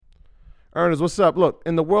Ernest, what's up? Look,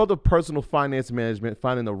 in the world of personal finance management,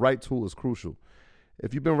 finding the right tool is crucial.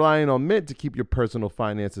 If you've been relying on Mint to keep your personal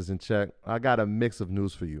finances in check, I got a mix of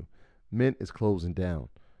news for you. Mint is closing down.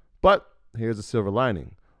 But here's a silver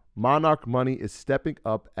lining. Monarch Money is stepping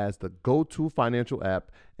up as the go-to financial app,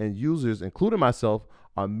 and users, including myself,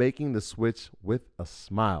 are making the switch with a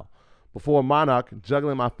smile. Before Monarch,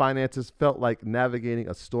 juggling my finances felt like navigating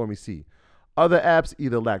a stormy sea. Other apps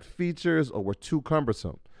either lacked features or were too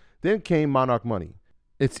cumbersome. Then came Monarch Money.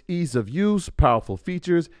 Its ease of use, powerful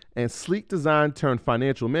features, and sleek design turned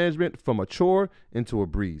financial management from a chore into a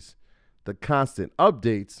breeze. The constant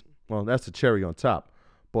updates, well, that's the cherry on top.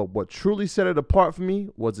 But what truly set it apart for me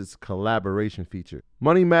was its collaboration feature.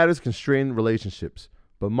 Money matters constrain relationships,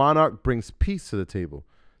 but Monarch brings peace to the table.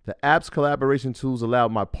 The app's collaboration tools allow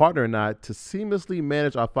my partner and I to seamlessly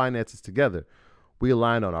manage our finances together. We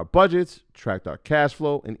aligned on our budgets, tracked our cash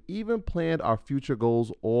flow, and even planned our future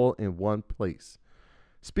goals all in one place.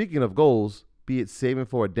 Speaking of goals, be it saving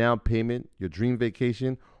for a down payment, your dream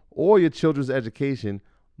vacation, or your children's education,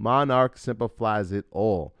 Monarch simplifies it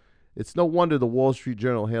all. It's no wonder the Wall Street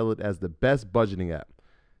Journal hailed it as the best budgeting app.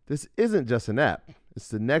 This isn't just an app. It's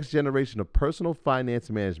the next generation of personal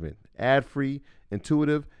finance management, ad-free,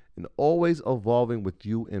 intuitive, and always evolving with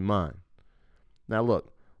you in mind. Now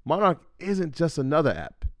look, Monarch isn't just another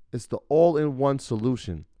app. It's the all-in-one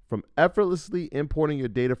solution. From effortlessly importing your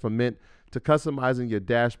data from Mint to customizing your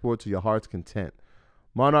dashboard to your heart's content.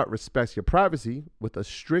 Monarch respects your privacy with a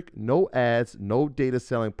strict no ads, no data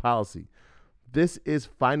selling policy. This is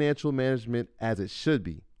financial management as it should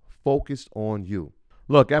be, focused on you.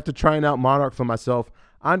 Look, after trying out Monarch for myself,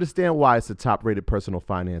 I understand why it's the top-rated personal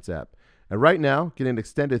finance app. And right now, get an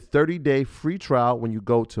extended 30-day free trial when you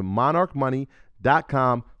go to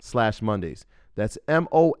monarchmoney.com/Mondays. That's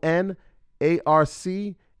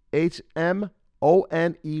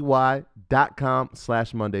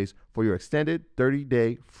monarchmoney.com/Mondays for your extended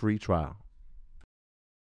 30-day free trial.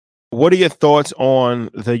 What are your thoughts on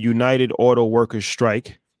the United Auto Workers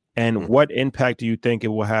strike, and what impact do you think it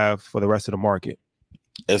will have for the rest of the market?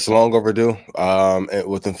 It's long overdue. And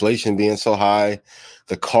with inflation being so high,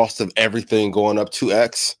 the cost of everything going up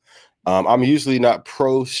 2x. I'm usually not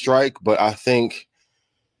pro-strike, but I think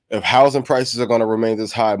if housing prices are going to remain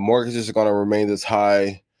this high, mortgages are going to remain this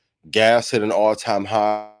high, gas hit an all-time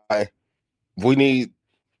high, we need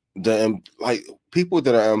people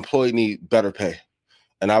that are employed need better pay.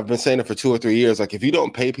 And I've been saying it for 2 or 3 years. Like, if you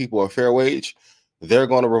don't pay people a fair wage, they're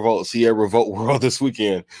going to revolt. See a revolt world this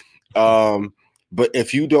weekend. But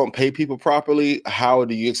if you don't pay people properly, how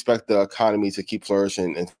do you expect the economy to keep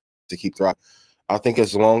flourishing and to keep thriving? I think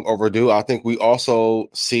it's long overdue. I think we also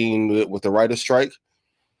seen it with the writer's strike.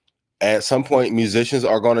 At some point, musicians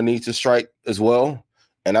are going to need to strike as well.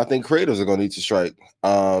 And I think creators are going to need to strike.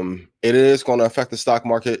 It is going to affect the stock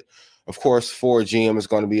market. Of course, Ford, GM is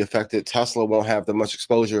going to be affected. Tesla won't have that much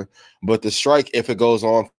exposure. But the strike, if it goes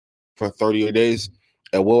on for 38 days,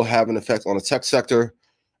 it will have an effect on the tech sector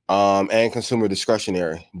and consumer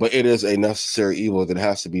discretionary. But it is a necessary evil that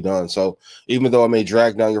has to be done. So even though it may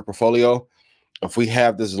drag down your portfolio, if we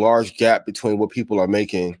have this large gap between what people are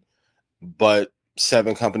making, but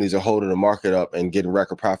 7 companies are holding the market up and getting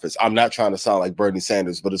record profits. I'm not trying to sound like Bernie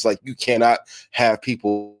Sanders, but it's like you cannot have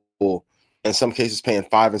people in some cases paying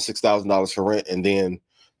 $5,000 and $6,000 for rent, and then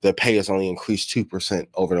the pay has only increased 2%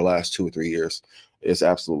 over the last 2 or 3 years. It's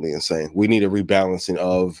absolutely insane. We need a rebalancing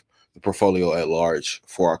of the portfolio at large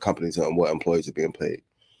for our companies and what employees are being paid.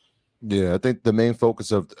 Yeah, I think the main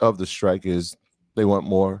focus of the strike is they want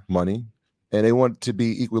more money and they want it to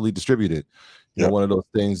be equally distributed. You know, one of those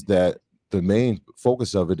things that the main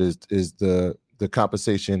focus of it is the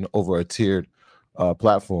compensation over a tiered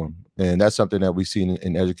platform. And that's something that we've seen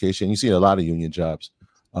in education. You see a lot of union jobs.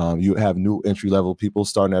 You have new entry-level people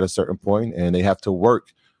starting at a certain point, and they have to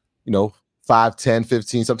work, 5, 10,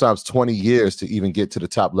 15, sometimes 20 years to even get to the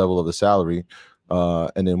top level of the salary.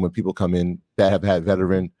 And then when people come in that have had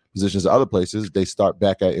veteran positions at other places, they start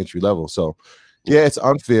back at entry level. So, yeah, it's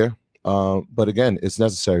unfair. But again, it's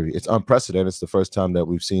necessary. It's unprecedented. It's the first time that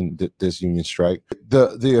we've seen this union strike.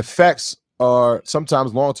 The effects are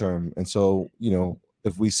sometimes long-term. And so,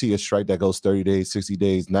 if we see a strike that goes 30 days, 60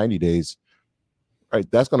 days, 90 days, right,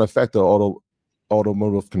 that's going to affect the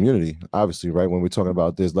automotive community, obviously, right? When we're talking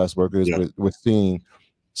about there's less workers, we're seeing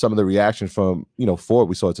some of the reaction from, Ford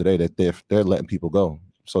we saw today that they're letting people go.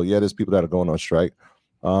 So, yeah, there's people that are going on strike.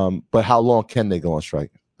 But how long can they go on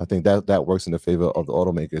strike? I think that works in the favor of the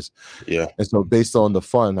automakers. Yeah. And so based on the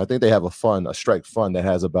fund, I think they have a strike fund that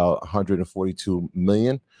has about 142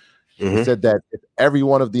 million. Mm-hmm. They said that if every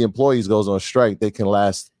one of the employees goes on strike, they can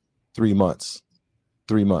last 3 months.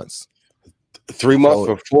 3 months. 3 months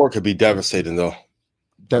before could be devastating, though.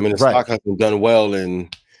 I mean, the stock hasn't done well in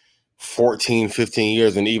 14, 15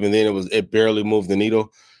 years, and even then it barely moved the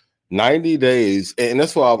needle. 90 days, and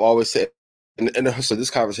that's what I've always said. And so this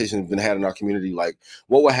conversation has been had in our community, like,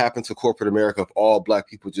 what would happen to corporate America if all Black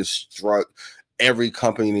people just struck every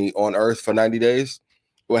company on earth for 90 days?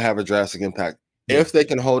 It will have a drastic impact. Yeah. If they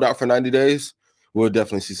can hold out for 90 days, we'll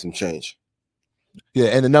definitely see some change. Yeah,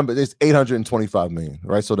 and the number is 825 million,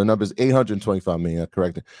 right? So the number is 825 million,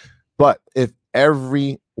 correct? But if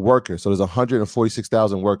every worker, so there's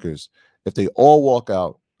 146,000 workers, if they all walk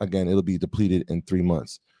out, again, it'll be depleted in 3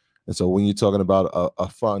 months. And so when you're talking about a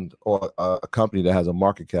fund or a company that has a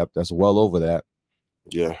market cap that's well over that,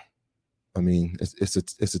 yeah, I mean, it's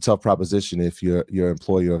a tough proposition if you're an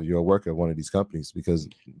employee or you're a worker of one of these companies, because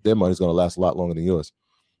their money's going to last a lot longer than yours.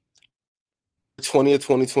 20th,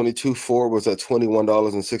 2022, Ford was at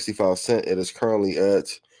 $21.65. It is currently at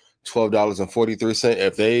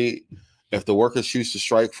 $12.43. If the workers choose to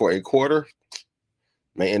strike for a quarter,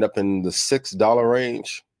 may end up in the $6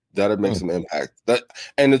 range. That'd make some impact.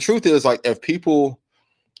 And the truth is, like, if people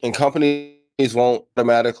and companies won't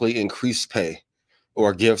automatically increase pay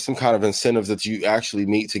or give some kind of incentives that you actually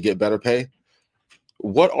meet to get better pay,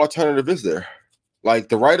 what alternative is there? Like,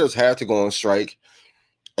 the writers had to go on strike,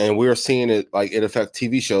 and we're seeing it, like, it affect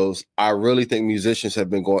TV shows. I really think musicians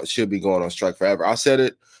should be going on strike forever. I said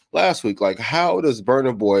it last week. Like, how does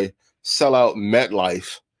Burna Boy sell out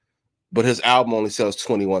MetLife, but his album only sells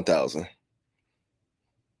 21,000?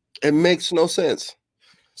 It makes no sense.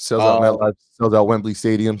 Sells out MetLife, sells out Wembley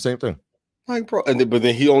Stadium, same thing. Like, bro, but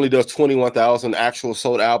then he only does 21,000 actual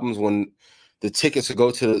sold albums when the tickets to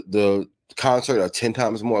go to the concert are 10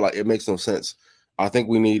 times more. Like, it makes no sense. I think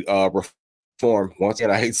we need reform. Once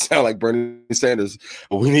again, I hate to sound like Bernie Sanders,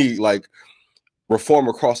 but we need, like, reform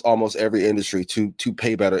across almost every industry to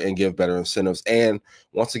pay better and give better incentives. And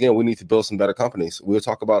once again, we need to build some better companies. We'll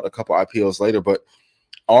talk about a couple IPOs later, but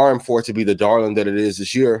ARM, for it to be the darling that it is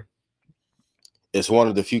this year, it's one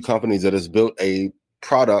of the few companies that has built a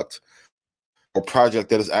product or project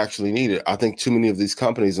that is actually needed. I think too many of these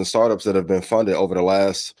companies and startups that have been funded over the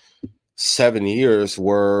last 7 years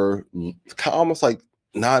were almost like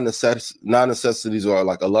non-necessities or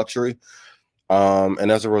like a luxury.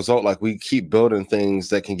 And as a result, like, we keep building things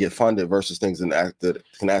that can get funded versus things that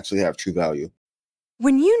can actually have true value.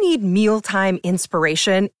 When you need mealtime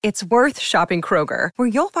inspiration, it's worth shopping Kroger, where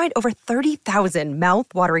you'll find over 30,000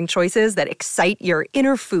 mouth-watering choices that excite your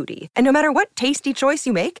inner foodie. And no matter what tasty choice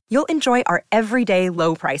you make, you'll enjoy our everyday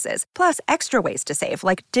low prices, plus extra ways to save,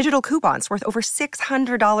 like digital coupons worth over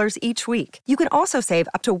 $600 each week. You can also save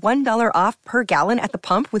up to $1 off per gallon at the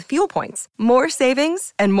pump with fuel points. More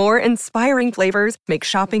savings and more inspiring flavors make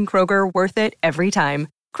shopping Kroger worth it every time.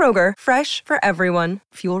 Kroger, fresh for everyone.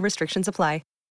 Fuel restrictions apply.